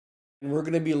And we're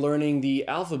going to be learning the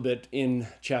alphabet in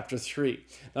chapter 3.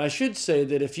 Now, I should say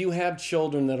that if you have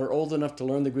children that are old enough to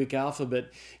learn the Greek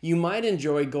alphabet, you might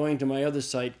enjoy going to my other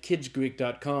site,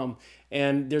 kidsgreek.com,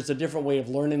 and there's a different way of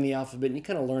learning the alphabet, and you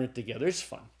kind of learn it together. It's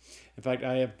fun. In fact,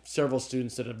 I have several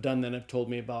students that have done that and have told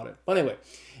me about it. But anyway,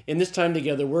 in this time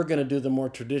together, we're going to do the more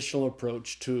traditional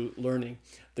approach to learning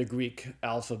the Greek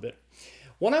alphabet.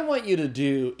 What I want you to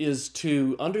do is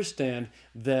to understand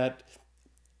that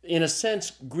in a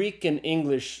sense, Greek and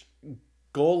English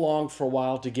go along for a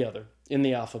while together in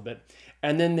the alphabet,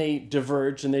 and then they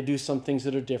diverge and they do some things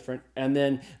that are different, and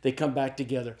then they come back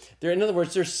together. In other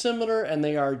words, they're similar and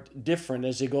they are different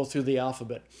as they go through the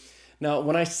alphabet. Now,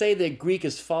 when I say that Greek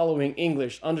is following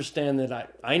English, understand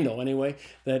that I know anyway,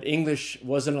 that English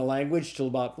wasn't a language till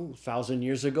about 1,000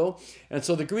 years ago. And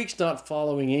so the Greek's not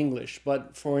following English,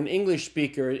 but for an English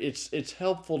speaker, it's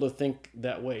helpful to think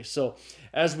that way. So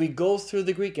as we go through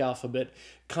the Greek alphabet,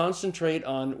 concentrate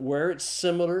on where it's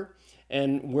similar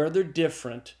and where they're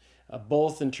different,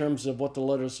 both in terms of what the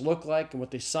letters look like and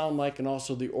what they sound like, and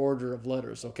also the order of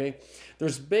letters, okay?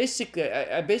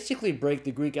 I basically break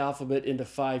the Greek alphabet into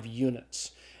 5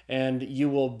 units, and you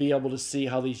will be able to see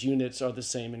how these units are the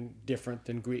same and different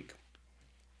than Greek.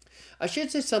 I should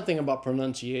say something about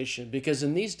pronunciation, because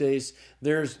in these days,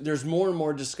 there's more and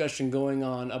more discussion going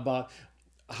on about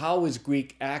how is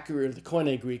Greek accurate, the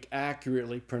Koine Greek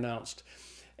accurately pronounced.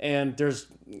 And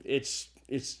it's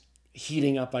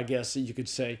heating up, I guess you could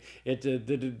say.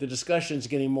 The discussion is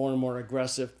getting more and more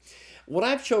aggressive. What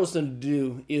I've chosen to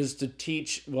do is to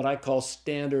teach what I call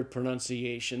standard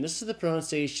pronunciation. This is the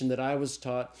pronunciation that I was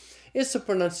taught. It's a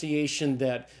pronunciation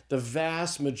that the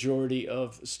vast majority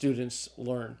of students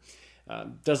learn.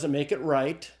 Doesn't make it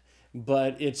right,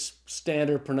 but it's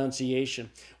standard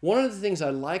pronunciation. One of the things I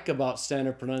like about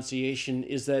standard pronunciation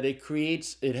is that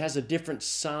it has a different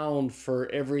sound for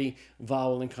every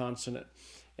vowel and consonant.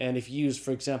 And if you use,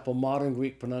 for example, modern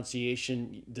Greek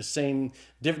pronunciation,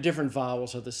 different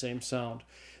vowels have the same sound.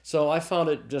 So I found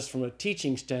it, just from a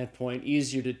teaching standpoint,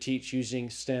 easier to teach using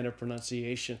standard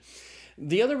pronunciation.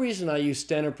 The other reason I use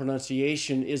standard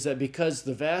pronunciation is that because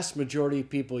the vast majority of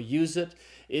people use it,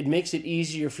 it makes it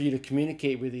easier for you to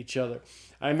communicate with each other.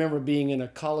 I remember being in a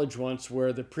college once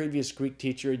where the previous Greek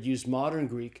teacher had used modern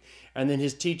Greek, and then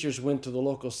his teachers went to the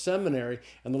local seminary,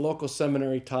 and the local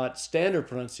seminary taught standard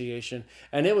pronunciation,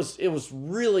 and it was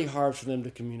really hard for them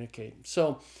to communicate.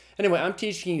 So anyway, I'm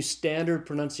teaching you standard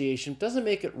pronunciation. Doesn't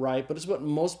make it right, but it's what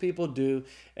most people do,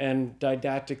 and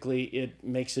didactically it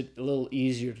makes it a little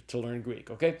easier to learn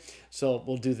Greek, okay? So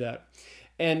we'll do that.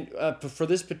 And for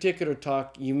this particular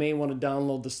talk, you may want to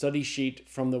download the study sheet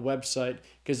from the website,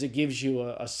 because it gives you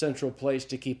a central place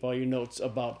to keep all your notes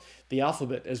about the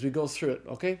alphabet as we go through it,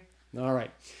 okay? All right.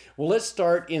 Well, let's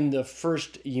start in the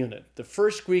first unit. The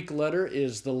first Greek letter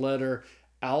is the letter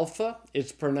alpha.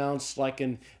 It's pronounced like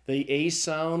in the A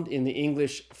sound in the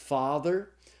English father.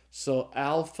 So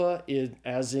alpha is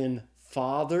as in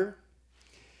father.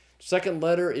 Second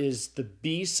letter is the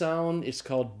B sound. It's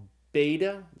called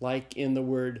beta, like in the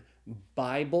word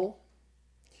Bible.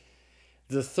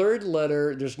 The third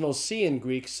letter, there's no C in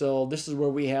Greek, so this is where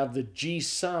we have the G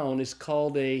sound. It's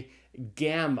called a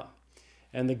gamma.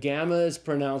 And the gamma is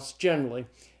pronounced generally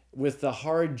with the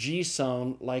hard G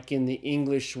sound, like in the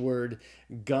English word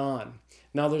gone.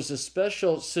 Now, there's a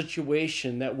special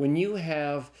situation that when you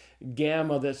have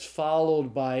gamma that's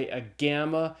followed by a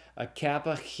gamma, a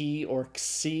kappa, chi, or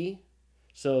xi,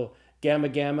 so gamma,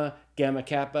 gamma, gamma,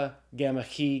 kappa, gamma,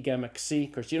 chi, gamma, xi.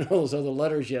 Of course, you don't know those other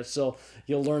letters yet, so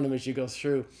you'll learn them as you go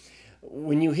through.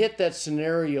 When you hit that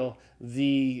scenario,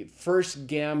 the first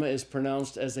gamma is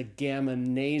pronounced as a gamma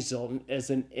nasal,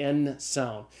 as an N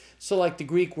sound. So like the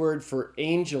Greek word for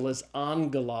angel is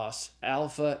angelos,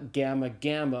 alpha, gamma,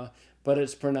 gamma, but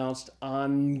it's pronounced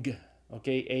ang,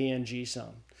 okay, A-N-G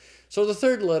sound. So the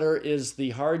third letter is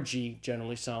the hard G,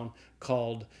 generally sound,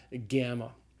 called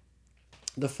gamma.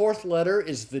 The fourth letter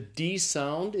is the D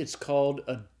sound. It's called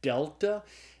a delta.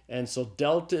 And so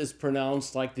delta is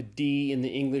pronounced like the D in the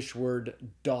English word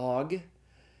dog.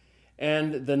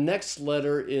 And the next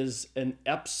letter is an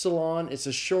epsilon. It's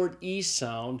a short E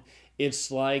sound.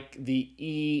 It's like the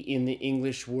E in the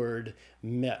English word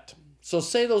met. So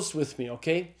say those with me,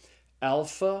 okay?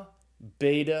 Alpha,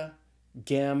 beta,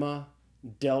 gamma,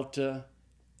 delta,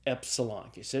 epsilon.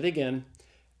 Okay, say it again.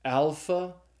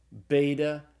 Alpha,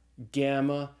 beta,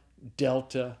 gamma,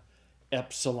 delta,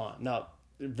 epsilon. Now,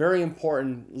 very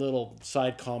important little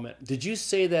side comment. Did you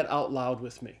say that out loud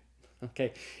with me?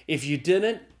 Okay, if you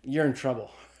didn't, you're in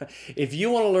trouble. If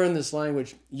you want to learn this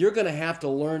language, you're going to have to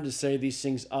learn to say these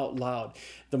things out loud.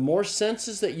 The more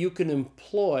senses that you can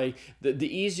employ,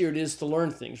 the easier it is to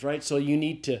learn things, right? So you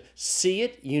need to see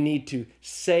it, you need to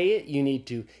say it, you need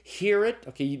to hear it.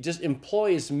 Okay, you just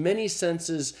employ as many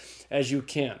senses as you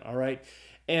can, all right?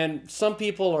 And some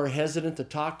people are hesitant to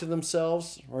talk to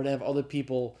themselves or to have other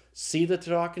people see that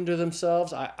they're talking to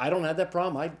themselves. I don't have that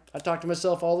problem. I talk to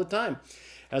myself all the time.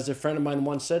 As a friend of mine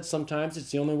once said, sometimes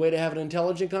it's the only way to have an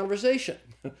intelligent conversation.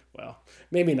 Well,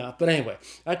 maybe not, but anyway,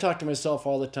 I talk to myself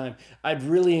all the time. I'd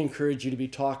really encourage you to be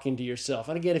talking to yourself.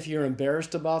 And again, if you're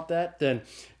embarrassed about that, then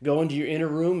go into your inner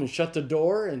room and shut the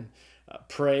door and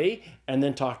pray and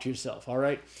then talk to yourself, all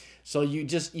right? So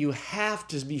you have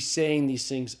to be saying these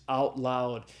things out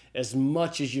loud as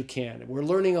much as you can. We're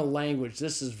learning a language.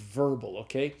 This is verbal,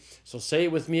 okay? So say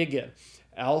it with me again.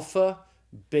 Alpha,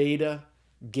 beta,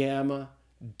 gamma,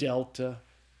 delta,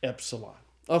 epsilon.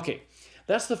 Okay,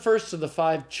 that's the first of the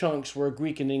 5 chunks where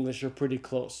Greek and English are pretty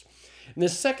close. In the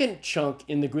second chunk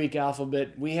in the Greek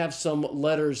alphabet, we have some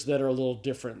letters that are a little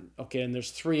different, okay, and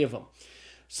there's 3 of them.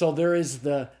 So there is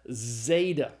the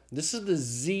zeta. This is the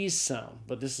Z sound,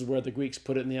 but this is where the Greeks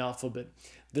put it in the alphabet.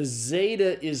 The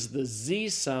zeta is the Z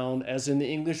sound, as in the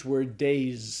English word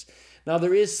days. Now,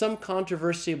 there is some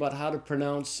controversy about how to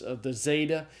pronounce the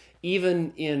zeta,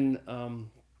 even in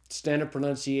standard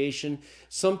pronunciation.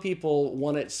 Some people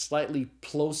want it slightly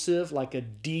plosive, like a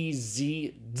DZ,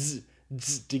 z,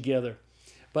 z together.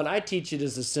 But I teach it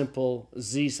as a simple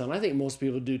Z sound. I think most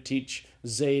people do teach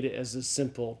zeta as a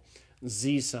simple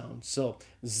Z sound. So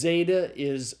zeta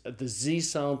is the Z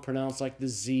sound pronounced like the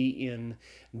Z in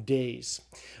days.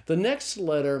 The next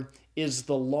letter is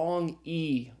the long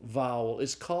E vowel.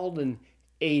 It's called an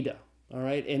eta. All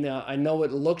right, and I know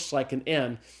it looks like an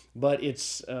N, but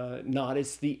it's not.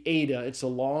 It's the eta. It's a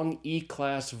long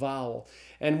E-class vowel.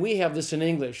 And we have this in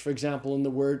English, for example, in the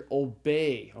word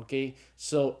obey, okay?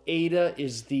 So eta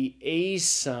is the A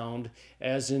sound,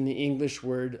 as in the English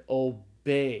word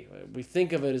obey. We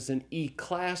think of it as an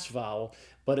E-class vowel,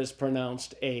 but it's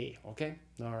pronounced A, okay?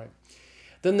 All right.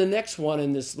 Then the next one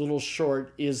in this little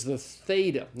short is the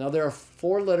theta. Now, there are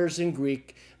 4 letters in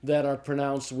Greek that are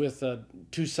pronounced with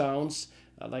 2 sounds,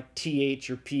 like TH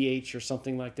or PH or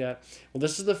something like that. Well,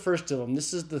 this is the first of them.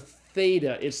 This is the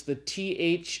theta. It's the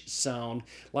TH sound,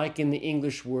 like in the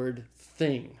English word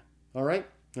thing. All right?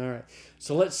 All right.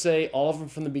 So let's say all of them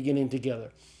from the beginning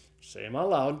together. Say them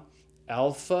out loud.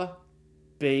 Alpha,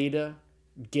 beta,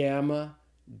 gamma,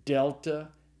 delta,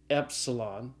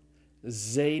 epsilon,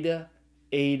 zeta,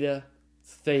 eta,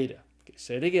 theta. Okay,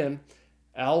 say it again.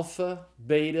 Alpha,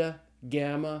 beta,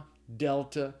 gamma,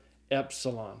 delta,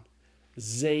 epsilon,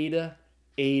 zeta,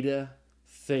 eta,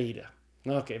 theta.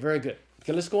 Okay, very good.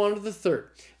 Okay, let's go on to the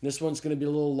third. This one's going to be a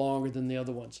little longer than the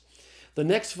other ones. The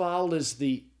next vowel is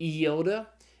the iota.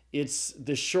 It's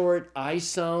the short I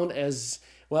sound as,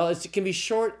 well, it can be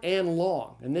short and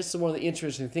long. And this is one of the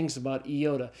interesting things about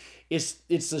iota.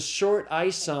 It's a short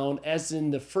I sound, as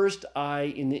in the first I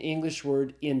in the English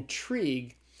word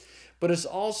intrigue, but it's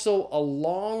also a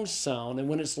long sound, and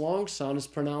when it's long sound, it's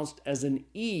pronounced as an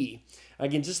E.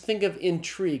 Again, just think of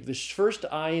intrigue. The first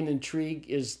I in intrigue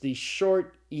is the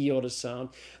short iota sound.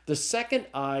 The second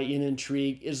I in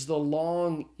intrigue is the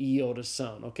long iota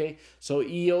sound, okay? So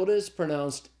iota is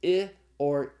pronounced I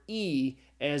or E,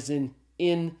 as in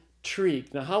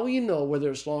intrigue. Now, how will you know whether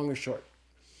it's long or short?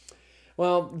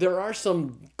 Well, there are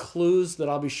some clues that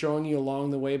I'll be showing you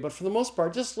along the way, but for the most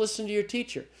part, just listen to your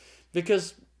teacher,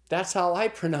 because that's how I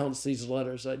pronounce these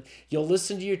letters. You'll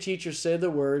listen to your teacher say the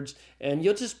words, and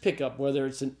you'll just pick up whether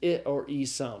it's an I or E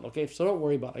sound, okay? So don't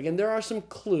worry about it. Again, there are some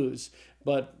clues,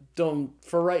 but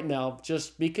for right now,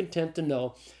 just be content to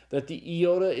know that the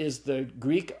iota is the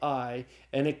Greek I,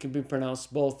 and it can be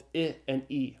pronounced both I and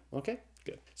E, okay?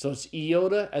 Good. So it's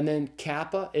iota, and then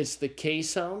kappa, it's the K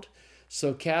sound.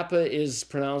 So kappa is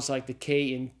pronounced like the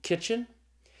K in kitchen.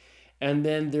 And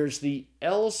then there's the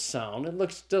L sound. It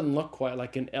doesn't look quite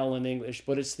like an L in English,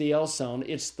 but it's the L sound.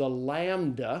 It's the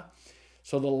lambda.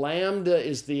 So the lambda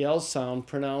is the L sound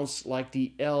pronounced like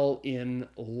the L in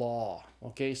law.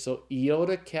 Okay, so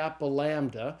iota, kappa,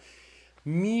 lambda.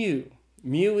 Mu.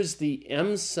 Mu is the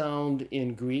M sound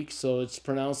in Greek, so it's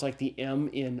pronounced like the M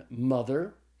in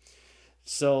mother.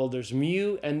 So there's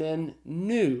mu, and then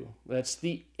nu. That's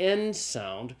the N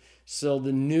sound. So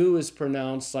the nu is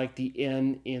pronounced like the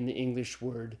N in the English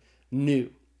word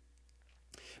new.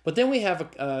 But then we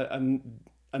have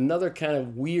another kind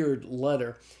of weird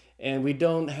letter, and we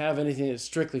don't have anything that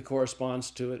strictly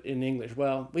corresponds to it in English.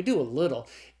 Well, we do a little.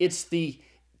 It's the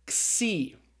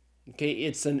Xi. Okay,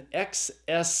 it's an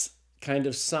XS kind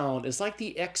of sound. It's like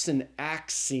the X in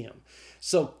axiom.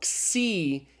 So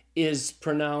xi is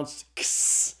pronounced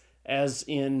x as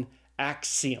in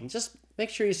axiom. Just make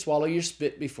sure you swallow your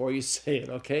spit before you say it,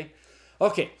 okay?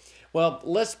 Okay, well,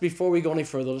 before we go any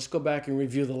further, let's go back and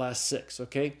review the last 6,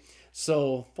 okay?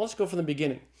 So let's go from the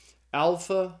beginning.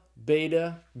 Alpha,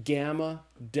 beta, gamma,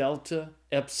 delta,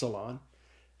 epsilon,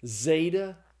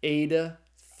 zeta, eta,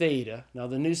 theta. Now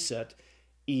the new set.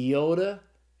 Iota,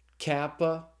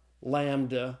 kappa,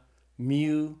 lambda,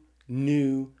 mu,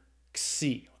 nu,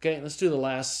 xi. Okay, let's do the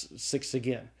last 6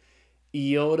 again.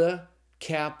 Iota,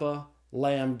 kappa,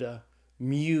 lambda,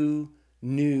 mu,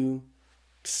 nu,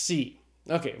 xi.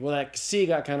 Okay, well that xi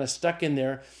got kind of stuck in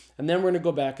there, and then we're going to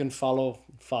go back and follow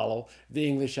the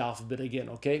English alphabet again,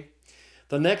 okay?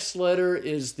 The next letter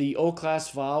is the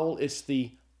O-class vowel. It's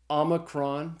the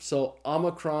omicron. So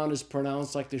omicron is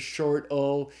pronounced like the short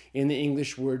O in the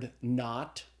English word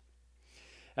not.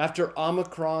 After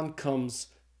omicron comes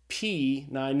P.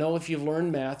 Now I know if you've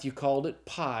learned math, you called it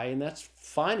pi, and that's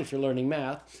fine if you're learning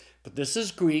math, but this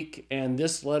is Greek, and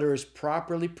this letter is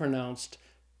properly pronounced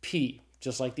P,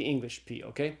 just like the English P,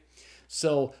 okay?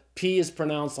 So P is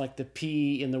pronounced like the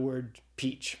P in the word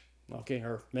peach, okay,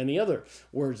 or many other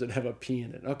words that have a P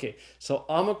in it. Okay, so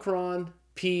omicron,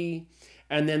 P,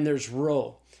 and then there's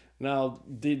rho. Now,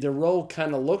 the rho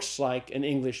kind of looks like an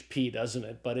English P, doesn't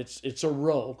it? But it's a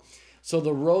rho. So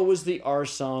the rho is the R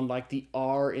sound, like the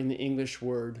R in the English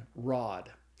word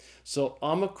rod. So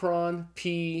omicron,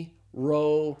 P,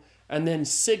 rho, and then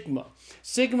sigma.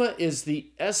 Sigma is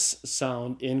the S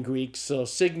sound in Greek, so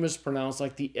sigma is pronounced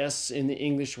like the S in the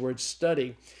English word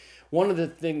study. One of the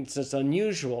things that's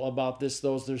unusual about this,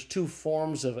 though, is there's 2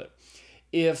 forms of it.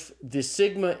 If the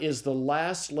sigma is the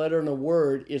last letter in a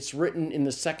word, it's written in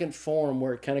the second form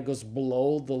where it kind of goes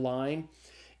below the line.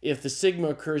 If the sigma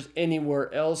occurs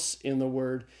anywhere else in the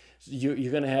word,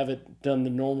 you're going to have it done the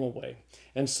normal way.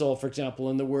 And so, for example,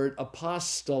 in the word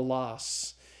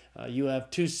apostolos, you have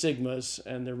 2 sigmas,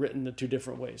 and they're written in 2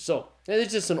 different ways. So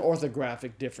it's just an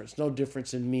orthographic difference, no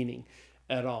difference in meaning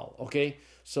at all, okay?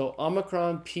 So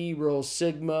omicron, P, rho,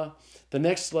 sigma. The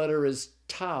next letter is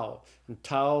tau. And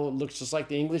tau looks just like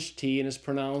the English T and is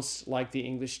pronounced like the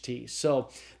English T. So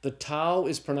the tau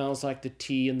is pronounced like the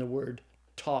T in the word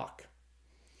talk.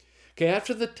 Okay,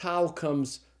 after the tau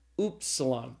comes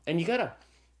upsilon. And you gotta,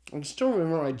 I still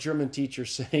remember my German teacher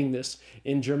saying this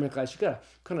in German class. You gotta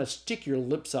kind of stick your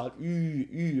lips out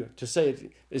to say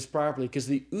it is properly, because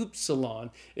the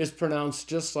upsilon is pronounced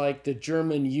just like the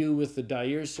German U with the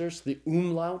diaeresis, the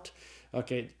umlaut.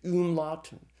 Okay,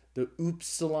 umlaut, the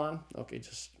upsilon. Okay,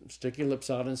 just stick your lips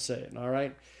out and say it, all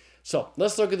right? So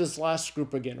let's look at this last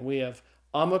group again. We have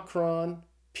omicron,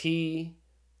 P,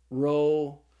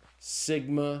 rho,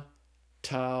 sigma,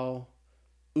 tau,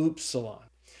 upsilon.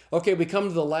 Okay, we come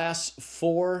to the last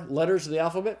 4 letters of the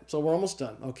alphabet, so we're almost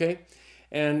done, okay?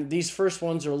 And these first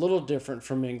ones are a little different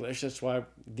from English. That's why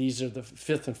these are the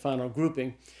 5th and final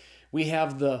grouping. We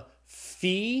have the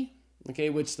phi, okay,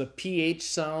 which is the PH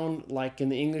sound, like in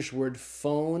the English word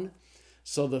phone.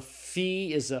 So the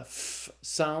phi is a F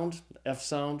sound, F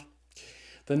sound.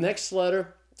 The next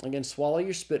letter, again, swallow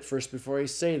your spit first before you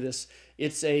say this.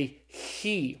 It's a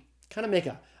he. Kind of make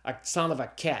a sound of a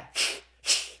cat,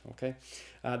 okay?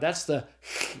 That's the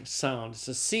sound. It's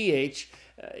a CH.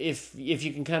 If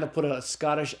you can kind of put a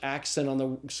Scottish accent on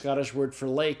the Scottish word for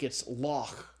lake, it's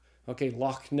loch. Okay,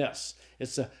 Loch Ness.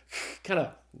 It's a kind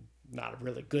of not a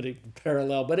really good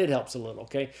parallel, but it helps a little,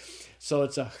 okay? So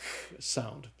it's a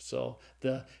sound. So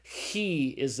the he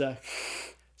is a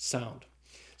sound.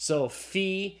 So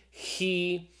phi,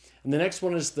 he. And the next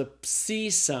one is the psi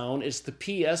sound. It's the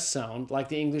PS sound, like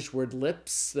the English word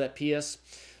lips, that PS.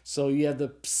 So you have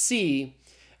the psi.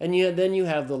 And then you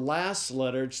have the last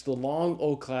letter. It's the long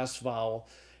O-class vowel.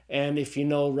 And if you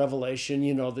know Revelation,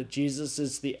 you know that Jesus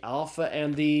is the Alpha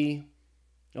and the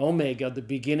Omega, the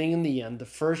beginning and the end, the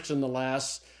first and the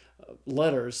last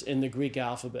letters in the Greek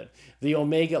alphabet. The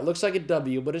Omega, it looks like a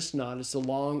W, but it's not. It's a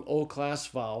long O-class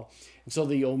vowel. And so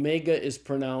the Omega is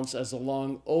pronounced as a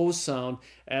long O sound,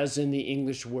 as in the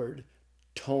English word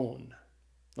tone.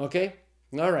 Okay?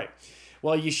 All right.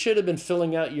 Well, you should have been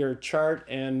filling out your chart,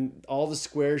 and all the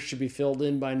squares should be filled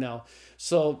in by now.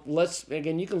 So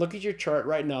again, you can look at your chart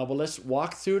right now, but let's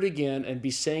walk through it again and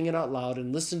be saying it out loud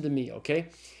and listen to me, okay?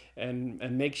 And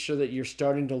make sure that you're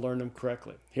starting to learn them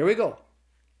correctly. Here we go.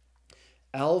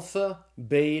 Alpha,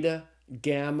 beta,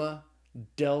 gamma,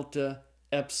 delta,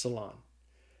 epsilon.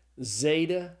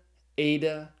 Zeta,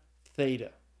 eta,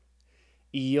 theta.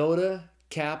 Iota,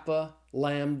 kappa,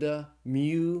 lambda,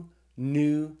 mu,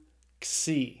 nu,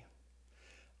 xi.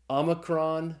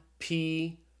 Omicron,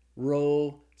 P,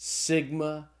 rho,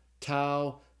 sigma,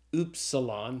 tau,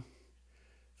 upsilon,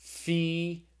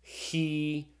 phi,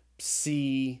 he,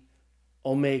 psi,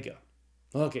 omega.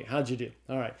 Okay, how'd you do?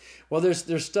 All right. Well,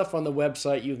 there's stuff on the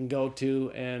website you can go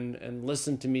to and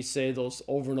listen to me say those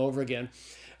over and over again.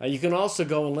 You can also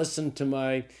go and listen to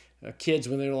my kids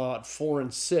when they're about 4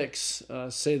 and 6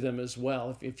 say them as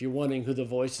well. If you're wondering who the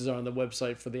voices are on the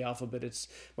website for the alphabet, it's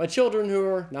my children who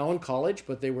are now in college,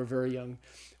 but they were very young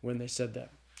when they said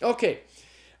that. Okay.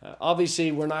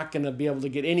 Obviously, we're not going to be able to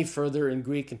get any further in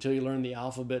Greek until you learn the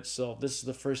alphabet, so this is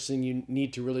the first thing you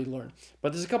need to really learn.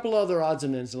 But there's a couple other odds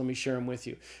and ends, and let me share them with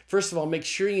you. First of all, make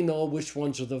sure you know which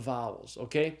ones are the vowels,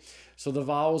 okay? So the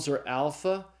vowels are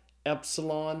alpha,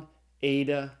 epsilon,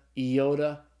 eta,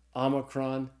 iota,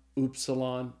 omicron,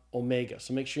 upsilon, omega.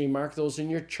 So make sure you mark those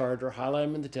in your chart or highlight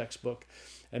them in the textbook,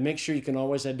 and make sure you can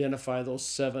always identify those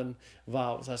 7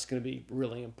 vowels. That's going to be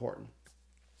really important.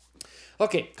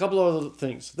 Okay, a couple of other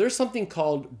things. There's something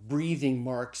called breathing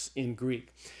marks in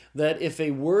Greek, that if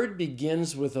a word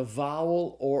begins with a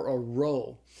vowel or a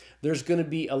rho, there's going to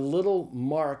be a little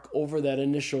mark over that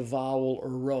initial vowel or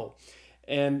rho.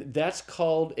 And that's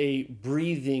called a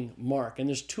breathing mark. And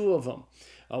there's 2 of them.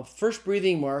 First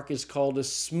breathing mark is called a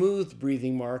smooth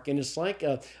breathing mark. And it's like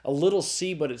a little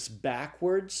C, but it's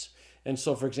backwards. And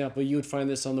so, for example, you would find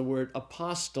this on the word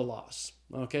apostolos.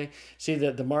 Okay, see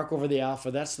that the mark over the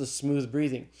alpha, that's the smooth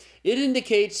breathing. It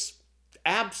indicates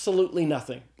absolutely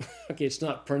nothing. Okay, it's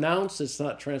not pronounced, it's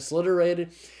not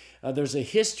transliterated. There's a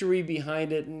history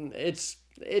behind it, and it's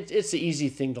an easy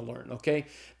thing to learn. Okay,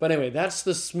 but anyway, that's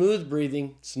the smooth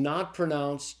breathing. It's not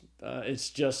pronounced. It's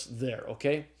just there.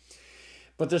 Okay.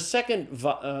 But the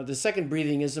second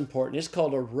breathing is important. It's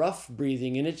called a rough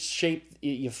breathing, and it's shaped,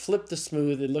 you flip the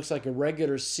smooth, it looks like a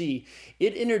regular C.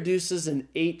 It introduces an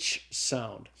H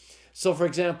sound. So for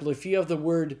example, if you have the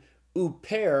word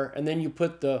uper, and then you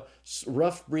put the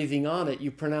rough breathing on it,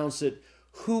 you pronounce it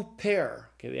huper.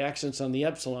 Okay, the accent's on the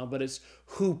epsilon, but it's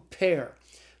huper.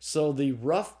 So the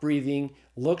rough breathing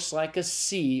looks like a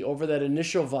C over that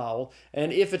initial vowel,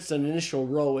 and if it's an initial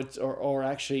rho, or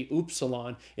actually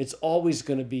upsilon, it's always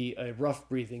going to be a rough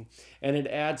breathing, and it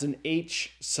adds an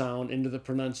H sound into the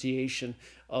pronunciation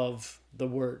of the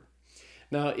word.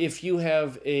 Now, if you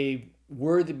have a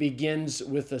word that begins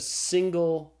with a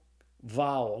single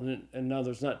vowel, and now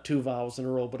there's not 2 vowels in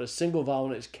a row, but a single vowel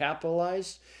and it's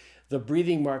capitalized, the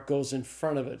breathing mark goes in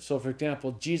front of it. So, for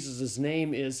example, Jesus'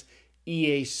 name is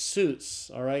Jesus,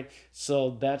 all right?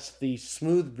 So that's the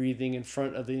smooth breathing in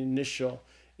front of the initial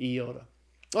iota.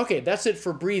 Okay, that's it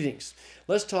for breathings.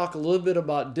 Let's talk a little bit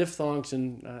about diphthongs,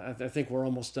 and I think we're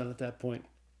almost done at that point.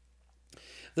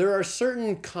 There are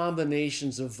certain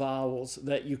combinations of vowels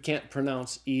that you can't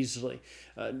pronounce easily.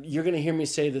 You're going to hear me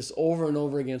say this over and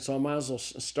over again, so I might as well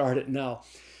start it now.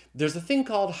 There's a thing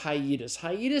called hiatus.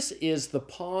 Hiatus is the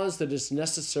pause that is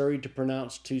necessary to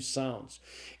pronounce 2 sounds.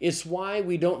 It's why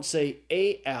we don't say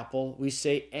a apple, we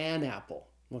say an apple.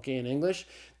 Okay, in English,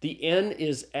 the N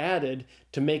is added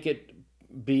to make it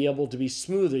be able to be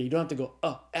smoother. You don't have to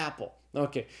go, apple.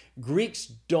 Okay, Greeks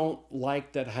don't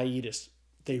like that hiatus.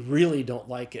 They really don't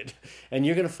like it. And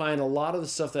you're going to find a lot of the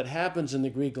stuff that happens in the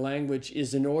Greek language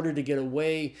is in order to get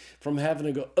away from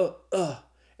having to go,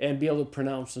 and be able to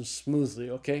pronounce them smoothly,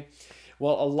 okay?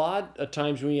 Well, a lot of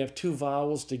times when you have 2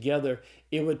 vowels together,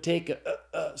 it would take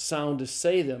a sound to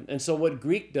say them. And so what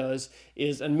Greek does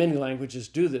is, and many languages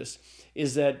do this,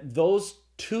 is that those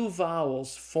 2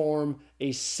 vowels form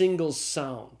a single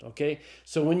sound, okay?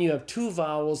 So when you have 2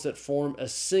 vowels that form a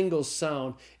single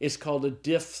sound, it's called a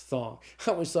diphthong. I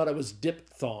always thought it was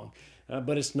diphthong,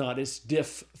 but it's not. It's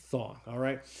diphthong, all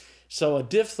right? So a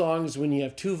diphthong is when you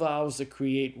have 2 vowels that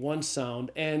create 1 sound,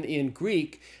 and in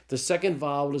Greek, the second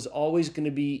vowel is always going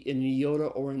to be an iota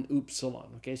or an upsilon.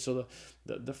 Okay, so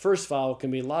the first vowel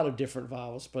can be a lot of different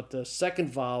vowels, but the second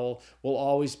vowel will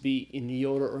always be an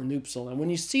iota or an upsilon. And when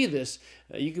you see this,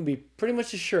 you can be pretty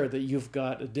much assured that you've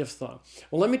got a diphthong.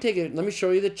 Well, let me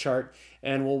show you the chart,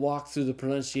 and we'll walk through the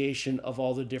pronunciation of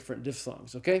all the different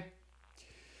diphthongs. Okay,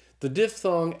 the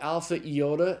diphthong alpha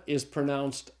iota is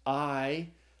pronounced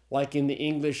I, like in the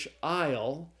English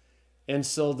aisle, and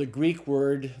so the Greek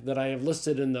word that I have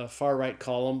listed in the far right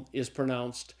column is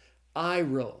pronounced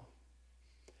iro.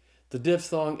 The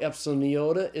diphthong epsilon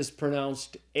iota is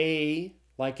pronounced a,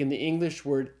 like in the English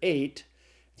word 8,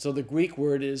 so the Greek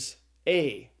word is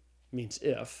a, means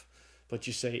if, but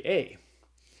you say a.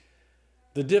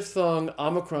 The diphthong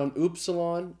omicron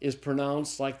upsilon is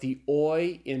pronounced like the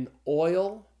oi in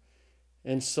oil,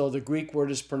 and so the Greek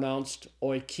word is pronounced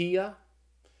oikia.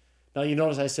 Now you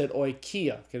notice I said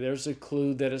oikia. Okay, there's a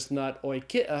clue that it's not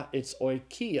oikia, it's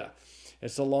oikia.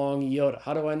 It's a long iota.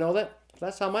 How do I know that?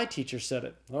 That's how my teacher said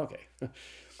it. Okay.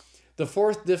 The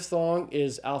fourth diphthong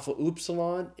is alpha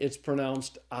upsilon. It's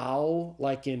pronounced ow,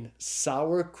 like in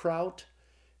sauerkraut.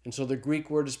 And so the Greek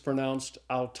word is pronounced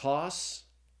autos.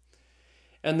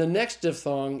 And the next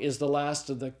diphthong is the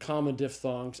last of the common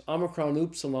diphthongs. Omicron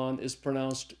upsilon is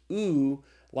pronounced oo,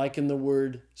 like in the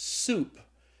word soup.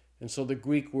 And so the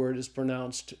Greek word is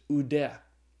pronounced oude.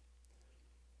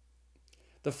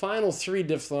 The final three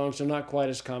diphthongs are not quite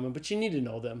as common, but you need to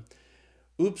know them.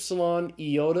 Upsilon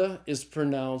iota is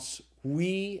pronounced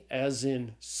hui, as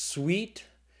in sweet.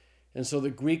 And so the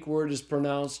Greek word is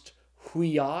pronounced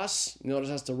huios. Notice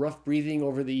that's the rough breathing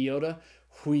over the iota.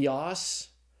 Huios.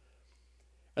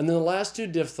 And then the last two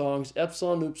diphthongs,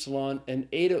 epsilon upsilon and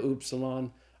eta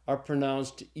upsilon, are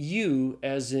pronounced u,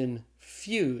 as in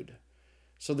feud.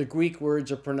 So the Greek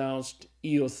words are pronounced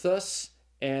iothus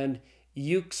and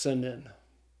euxanin.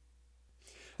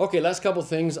 Okay, last couple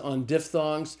things on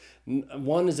diphthongs.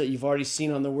 One is that you've already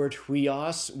seen on the word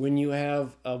huios. When you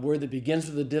have a word that begins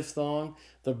with a diphthong,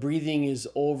 the breathing is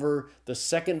over the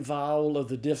second vowel of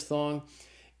the diphthong.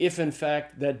 If in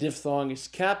fact that diphthong is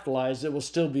capitalized, it will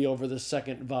still be over the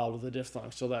second vowel of the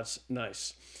diphthong. So that's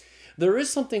nice. There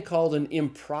is something called an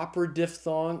improper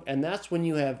diphthong, and that's when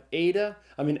you have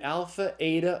alpha,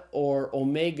 eta, or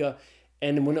omega,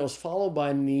 and when it was followed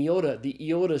by an iota, the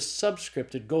iota is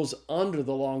subscripted, goes under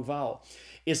the long vowel.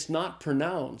 It's not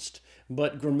pronounced,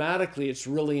 but grammatically it's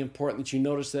really important that you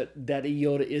notice that that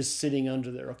iota is sitting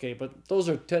under there, okay? But those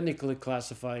are technically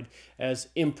classified as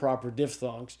improper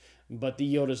diphthongs, but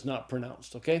the iota is not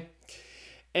pronounced, okay?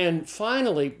 And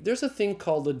finally, there's a thing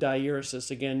called a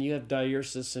diaeresis. Again, you have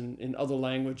diaeresis in other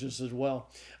languages as well.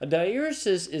 A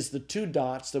diaeresis is the two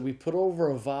dots that we put over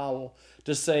a vowel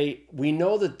to say, we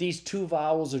know that these two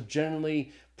vowels are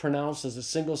generally pronounced as a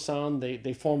single sound.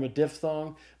 They form a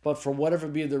diphthong, but for whatever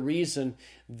be the reason,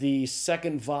 the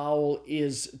second vowel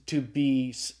is to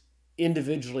be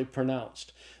individually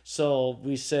pronounced. So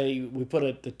we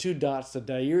put the two dots, the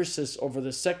diaeresis, over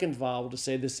the second vowel to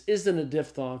say this isn't a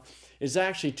diphthong. It's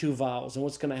actually two vowels. And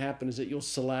what's going to happen is that you'll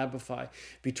syllabify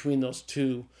between those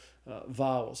two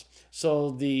vowels.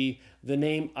 So the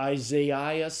name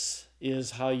Isaias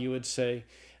is how you would say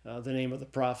the name of the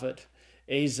prophet,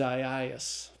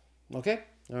 Isaias. Okay?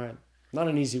 All right. Not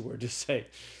an easy word to say.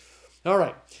 All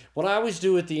right. What I always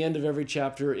do at the end of every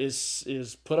chapter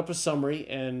is put up a summary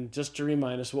and just to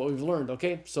remind us what we've learned.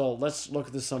 Okay? So let's look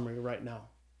at the summary right now.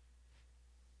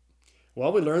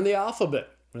 Well, we learned the alphabet.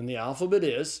 And the alphabet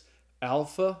is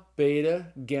alpha, beta,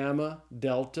 gamma,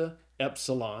 delta,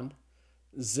 epsilon,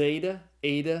 zeta,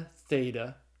 eta,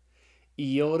 theta,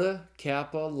 iota,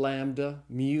 kappa, lambda,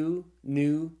 mu,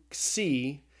 nu,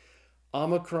 xi,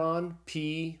 omicron,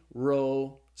 pi,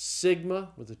 rho, sigma,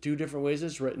 with the two different ways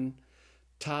it's written,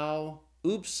 tau,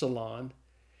 upsilon,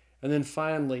 and then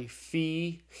finally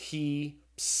phi, chi,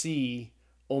 psi,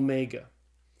 omega.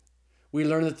 We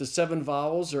learned that the 7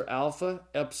 vowels are alpha,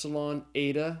 epsilon,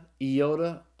 eta,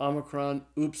 iota, omicron,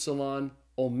 upsilon,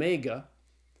 omega.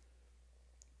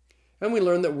 And we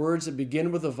learned that words that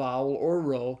begin with a vowel or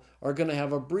rho are going to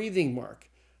have a breathing mark.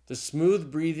 The smooth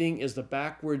breathing is the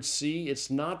backward C. It's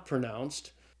not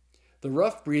pronounced. The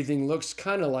rough breathing looks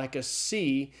kind of like a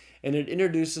C, and it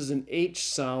introduces an H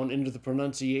sound into the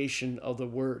pronunciation of the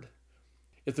word.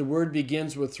 If the word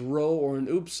begins with rho or an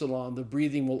upsilon, the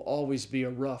breathing will always be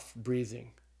a rough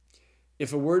breathing.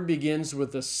 If a word begins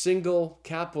with a single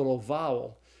capital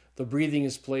vowel, the breathing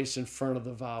is placed in front of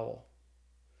the vowel.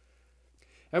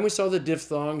 And we saw the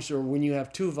diphthongs, or when you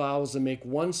have two vowels that make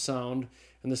one sound,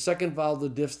 and the second vowel of the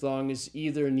diphthong is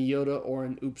either an iota or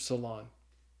an upsilon.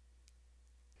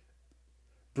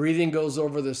 Breathing goes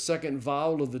over the second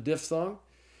vowel of the diphthong.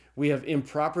 We have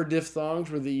improper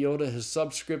diphthongs where the iota is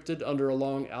subscripted under a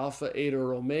long alpha, eta,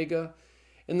 or omega.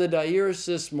 And the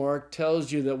diaeresis mark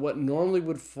tells you that what normally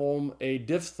would form a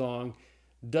diphthong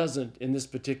doesn't in this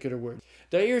particular word.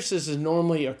 Diaeresis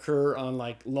normally occur on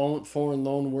like foreign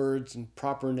loan words and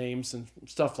proper names and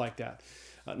stuff like that.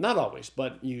 Not always,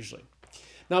 but usually.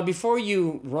 Now, before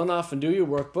you run off and do your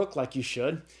workbook like you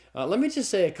should, let me just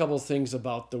say a couple things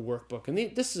about the workbook. And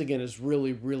this, again, is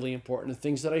really, really important, the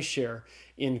things that I share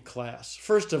in class.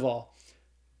 First of all,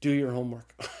 do your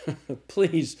homework.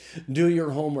 Please do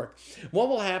your homework. What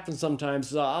will happen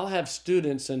sometimes is I'll have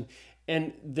students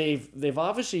and they've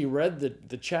obviously read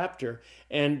the chapter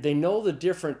and they know the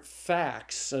different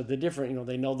facts, they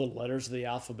know the letters of the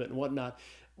alphabet and whatnot,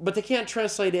 but they can't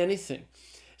translate anything.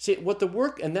 See,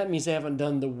 and that means they haven't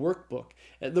done the workbook.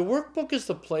 The workbook is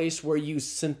the place where you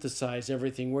synthesize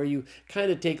everything, where you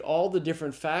kind of take all the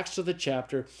different facts of the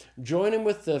chapter, join them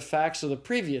with the facts of the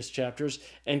previous chapters,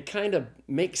 and kind of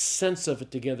make sense of it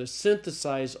together,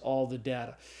 synthesize all the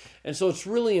data. And so it's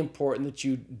really important that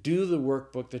you do the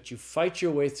workbook, that you fight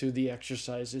your way through the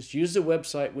exercises, use the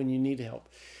website when you need help,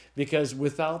 because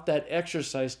without that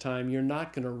exercise time, you're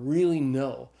not going to really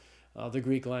know the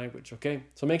Greek language, okay?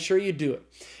 So make sure you do it.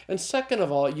 And second of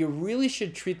all, you really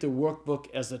should treat the workbook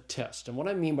as a test. And what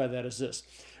I mean by that is this.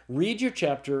 Read your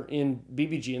chapter in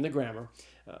BBG, in the grammar,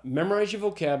 memorize your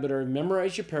vocabulary,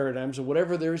 memorize your paradigms, or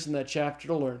whatever there is in that chapter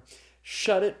to learn.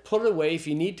 Shut it, put it away. If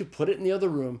you need to, put it in the other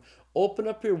room. Open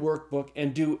up your workbook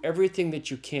and do everything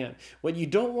that you can. What you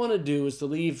don't want to do is to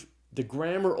leave the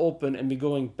grammar open and be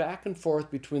going back and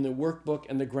forth between the workbook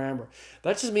and the grammar.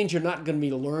 That just means you're not going to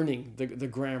be learning the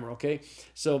grammar, okay?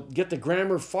 So get the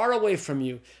grammar far away from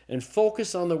you and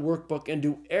focus on the workbook and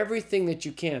do everything that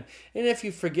you can. And if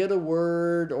you forget a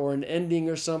word or an ending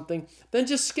or something, then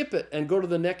just skip it and go to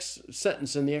the next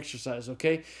sentence in the exercise,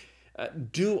 okay?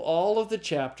 Do all of the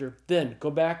chapter, then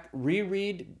go back,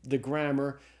 reread the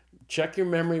grammar, check your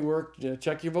memory work,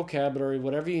 check your vocabulary,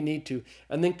 whatever you need to,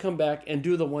 and then come back and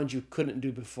do the ones you couldn't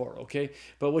do before, okay?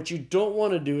 But what you don't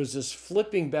want to do is just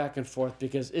flipping back and forth,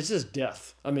 because it's just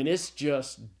death. I mean, it's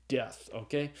just death,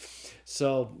 okay?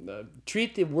 So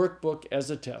treat the workbook as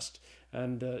a test,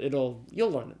 and you'll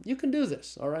learn it. You can do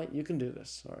this, all right? You can do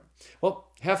this, all right? Well,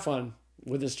 have fun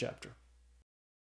with this chapter.